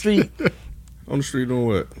was on the street? On the street doing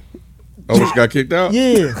what? Oh, she got kicked out?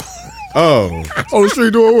 Yeah. Oh. On the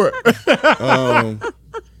street doing what?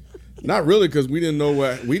 Not really, because we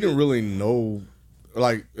didn't really know.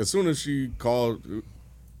 Like, as soon as she called,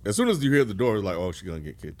 as soon as you hear the door, it's like, oh, she's going to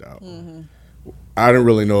get kicked out. I didn't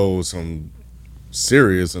really know it was some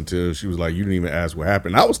serious until she was like, you didn't even ask what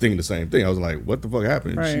happened. I was thinking the same thing. I was like, what the fuck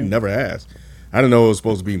happened? Right. She never asked. I didn't know it was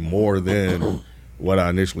supposed to be more than what I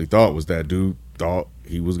initially thought was that dude thought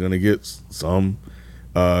he was going to get some,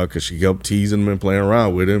 because she kept teasing him and playing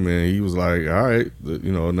around with him, and he was like, all right,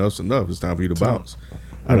 enough's enough. It's time for you to bounce.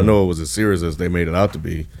 I don't know it was as serious as they made it out to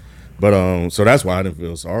be. But so that's why I didn't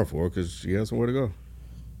feel sorry for her, because she had somewhere to go.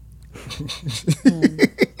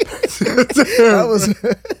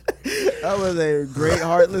 That was a great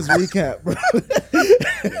heartless recap, bro.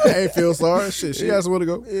 I ain't feel sorry. Shit, she has somewhere to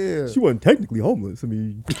go. Yeah. She wasn't technically homeless. I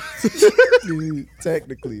mean,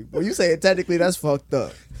 Technically. When you say it technically, that's fucked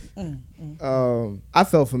up. I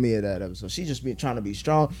felt for Mia that episode. She just been trying to be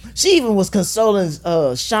strong. She even was consoling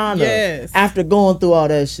Shauna Yes. after going through all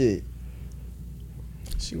that shit.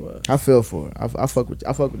 She was. I feel for her. I fuck with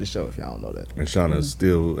the show if y'all don't know that. And Shauna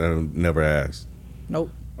still never asked.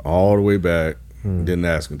 Nope. All the way back, didn't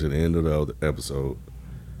ask until the end of the other episode.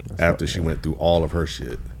 After she went through all of her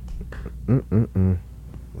shit.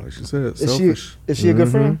 Like she said, selfish. Is she a good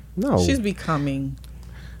friend? no. She's becoming.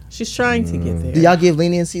 She's trying to get there. Do y'all give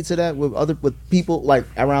leniency to that with people like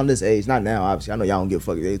around this age? Not now, obviously. I know y'all don't give a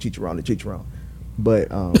fuck. They treat you wrong. But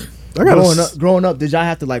growing up, did y'all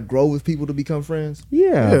have to like grow with people to become friends?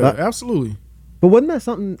 yeah, Yeah, absolutely. but wasn't that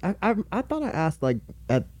something? I thought I asked like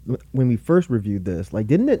when we first reviewed this. Like,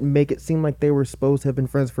 didn't it make it seem like they were supposed to have been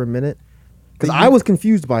friends for a minute? Because I was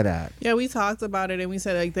confused by that. Yeah, we talked about it and we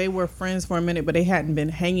said like they were friends for a minute, but they hadn't been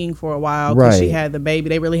hanging for a while because she Right. had the baby.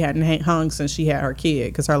 They really hadn't hung since she had her kid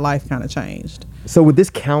because her life kind of changed. So would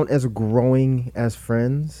this count as growing as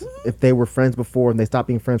friends if they were friends before and they stopped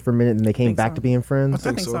being friends for a minute and they came think back so. to being friends?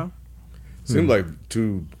 I think so. Seems like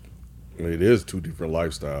it is two different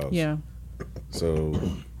lifestyles. Yeah. So,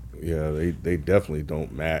 yeah, they definitely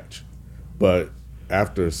don't match. But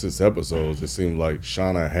after 6 episodes, it seemed like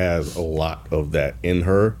Shauna has a lot of that in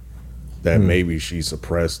her that maybe she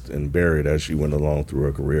suppressed and buried as she went along through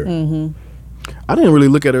her career. I didn't really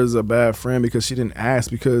look at her as a bad friend because she didn't ask.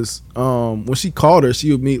 Because when she called her,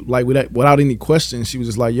 she would meet like without any questions. She was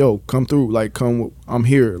just like, "Yo, come through. Like, come. I'm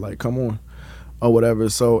here. Like, come on, or whatever."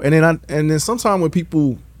 So, and then sometimes when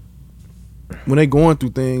people when they going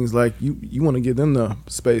through things, like you want to give them the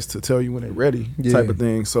space to tell you when they're ready, type of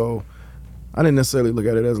thing. So, I didn't necessarily look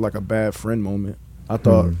at it as like a bad friend moment. I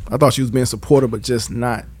thought she was being supportive, but just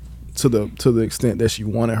not to the extent that she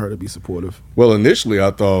wanted her to be supportive. Well, initially,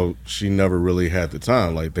 I thought she never really had the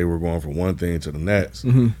time. Like, they were going from one thing to the next.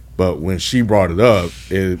 But when she brought it up,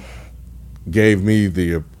 it gave me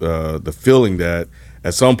the feeling that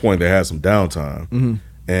at some point they had some downtime.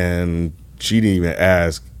 And she didn't even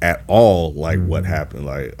ask at all, like, what happened.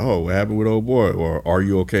 Like, oh, what happened with old boy? Or are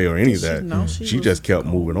you okay? Or any of that. She just kept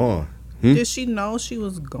moving on. Did she know she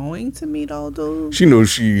was going to meet old dude? She knew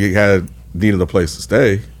she needed a place to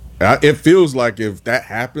stay. It feels like if that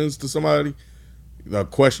happens to somebody, the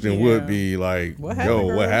question would be like, What happened,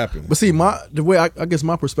 what girl? happened? But see, the way I guess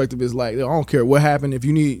my perspective is like, I don't care what happened.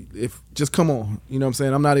 If just come on, you know what I'm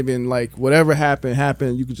saying? I'm not even like, whatever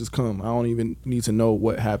happened. You could just come. I don't even need to know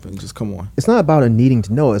what happened. Just come on. It's not about a needing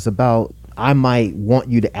to know. It's about I might want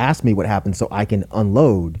you to ask me what happened so I can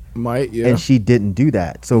unload. Might, yeah. And she didn't do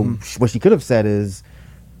that. So what she could have said is,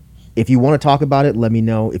 if you want to talk about it, let me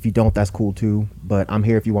know. If you don't, that's cool too. But I'm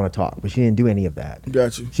here if you want to talk. But she didn't do any of that.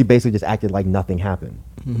 Got you. She basically just acted like nothing happened.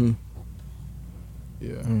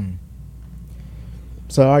 Yeah.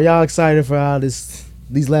 So are y'all excited for how these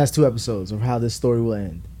last 2 episodes of how this story will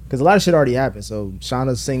end? Because a lot of shit already happened. So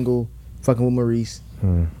Shauna's single, fucking with Maurice.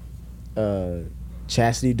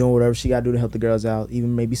 Chastity doing whatever she got to do to help the girls out.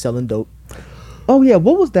 Even maybe selling dope. Oh yeah,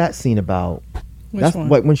 what was that scene about? That's one?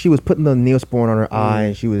 like when she was putting the Neosporin on her eye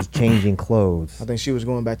and she was changing clothes. I think she was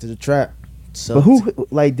going back to the trap. So But who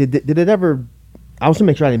like did it ever? I was to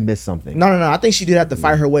make sure I didn't miss something. No. I think she did have to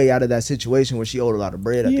fight her way out of that situation where she owed a lot of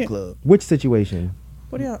bread at the club. Which situation?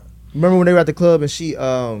 What do y'all? Remember when they were at the club and she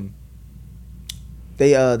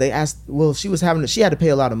they asked, well, she had to pay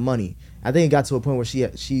a lot of money. I think it got to a point where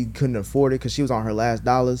she couldn't afford it because she was on her last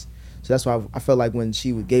dollars. So that's why I felt like when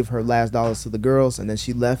she gave her last dollars to the girls and then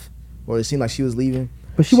she left, or it seemed like she was leaving.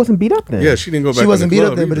 But she wasn't beat up then. Yeah, she didn't go back. She wasn't in the beat up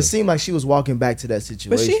club then, but either. it seemed like she was walking back to that situation.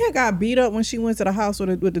 But she had got beat up when she went to the house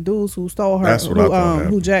with the dudes who stole her. That's what I thought happened.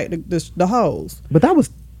 Who jacked the hoes. But that was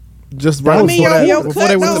Just I right mean, before your before they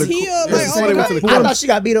cut went don't to the heal, yeah, like, before oh they my went to the I club. thought she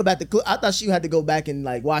got beat up at the club. I thought she had to go back and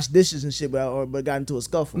like wash dishes and shit, but got into a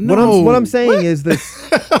scuffle. what I'm saying is this: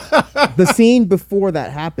 the scene before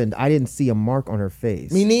that happened, I didn't see a mark on her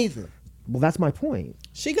face. Me neither. Well, that's my point.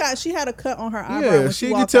 She had a cut on her eyebrow. Yeah, when she she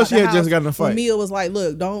could walked tell out she the had just house gotten in a when fight. Mia was like,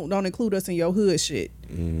 "Look, don't include us in your hood shit."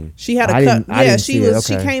 She had a I cut. didn't- I Yeah, didn't she see it, was.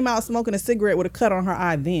 She okay. came out smoking a cigarette with a cut on her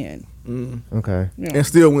eye. Then, Okay, And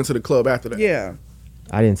still went to the club after that. yeah,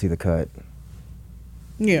 I didn't see the cut.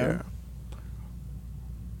 yeah.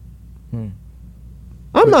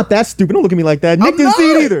 I'm not that stupid. Don't look at me like that. Nick didn't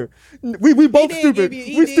see it either. We both did stupid. give you-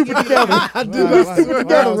 he We did stupid give you- together. We're stupid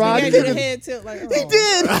together, Rod. He gave you the head tilt like, He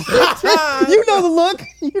did. You know the look.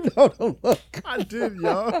 You know the look. I did,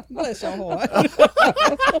 y'all. Bless your heart.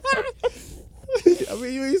 I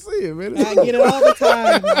mean, you ain't see it, man. I get it all the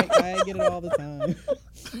time. Mike. I get it all the time.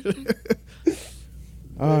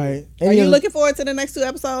 All right. Are you looking forward to the next 2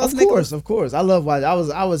 episodes? Of Nicholas? course. I love watching.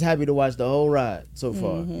 I was happy to watch the whole ride so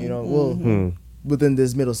far. You know, well, within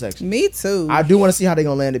this middle section. Me too. I do want to see how they're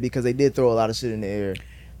gonna land it because they did throw a lot of shit in the air,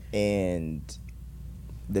 and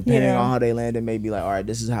depending Yeah. on how they land it, may be like, all right,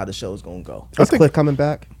 this is how the show's gonna go. Is Cliff coming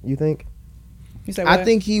back? You think? You say what? I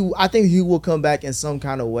think he will come back in some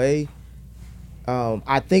kind of way.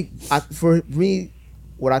 For me,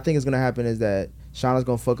 what I think is gonna happen is that Shauna's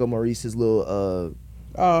gonna fuck up Maurice's little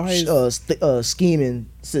scheming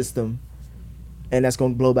system, and that's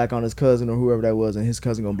gonna blow back on his cousin or whoever that was, and his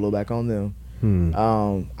cousin gonna blow back on them.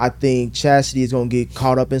 I think Chastity is gonna get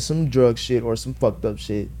caught up in some drug shit or some fucked up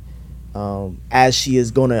shit, as she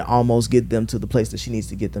is gonna almost get them to the place that she needs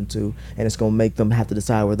to get them to, and it's gonna make them have to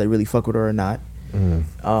decide whether they really fuck with her or not.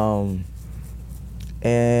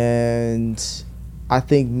 And I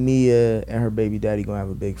think Mia and her baby daddy gonna have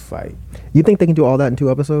a big fight. You think they can do all that in 2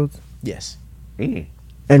 episodes Yes, and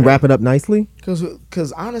wrap it up nicely?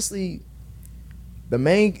 because honestly, the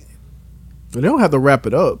main They don't have to wrap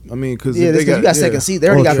it up. I mean, because you got second season. They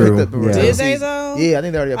already got true. picked up. for Yeah. second Did they season. though? Yeah, I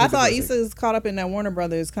think they already. Got I picked up thought for second. Issa's caught up in that Warner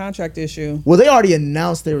Brothers contract issue. Well, they already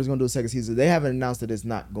announced they was gonna do a second season. They haven't announced that it's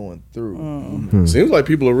not going through. Seems like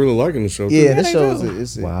people are really liking the show. Too. Yeah, this they show do.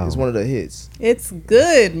 is Wow. it's one of the hits. It's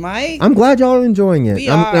good, Mike. I'm glad y'all are enjoying it. We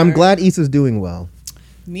I'm are. glad Issa's doing well.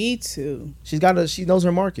 Me too. She knows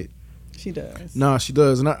her market. She does. Nah, she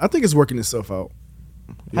does, and I think it's working itself out.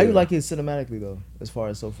 How you Yeah. like it cinematically though, as far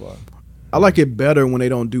as so far? I like it better when they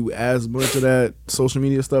don't do as much of that social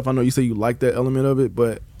media stuff. I know you say you like that element of it,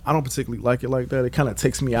 but I don't particularly like it like that. It kind of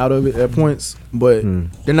takes me out of it at points, but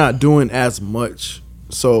they're not doing as much.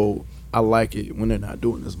 So I like it when they're not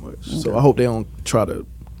doing as much. So I hope they don't try to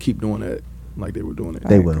keep doing that like they were doing it.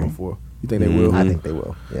 They will. Before. You think they will? I think they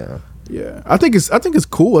will. Yeah. Yeah, I think it's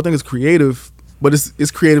cool. I think it's creative, but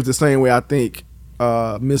it's creative the same way I think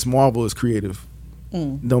Miss Marvel is creative.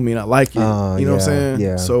 Don't mean I like it. You know what I'm saying?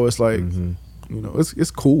 yeah. So it's like, you know, it's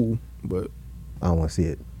cool, but I don't want to see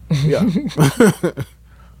it. yeah.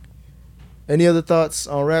 Any other thoughts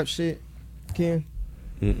on rap shit, Ken?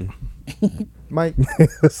 Mike?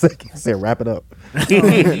 Said wrap it up. Oh,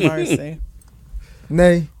 mercy.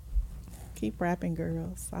 Nay? Keep rapping,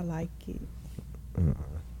 girls. I like it.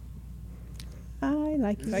 I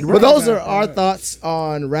like it. Well, those are our thoughts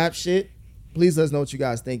on rap shit. Please let us know what you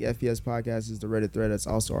guys think. FPS Podcast is the Reddit thread. That's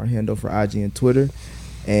also our handle for IG and Twitter.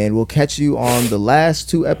 And we'll catch you on the last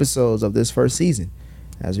 2 episodes of this first season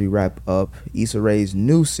as we wrap up Issa Rae's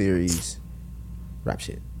new series, Rap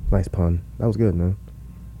Shit. Nice pun. That was good, man.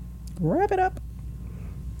 Wrap it up.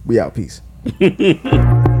 We out. Peace.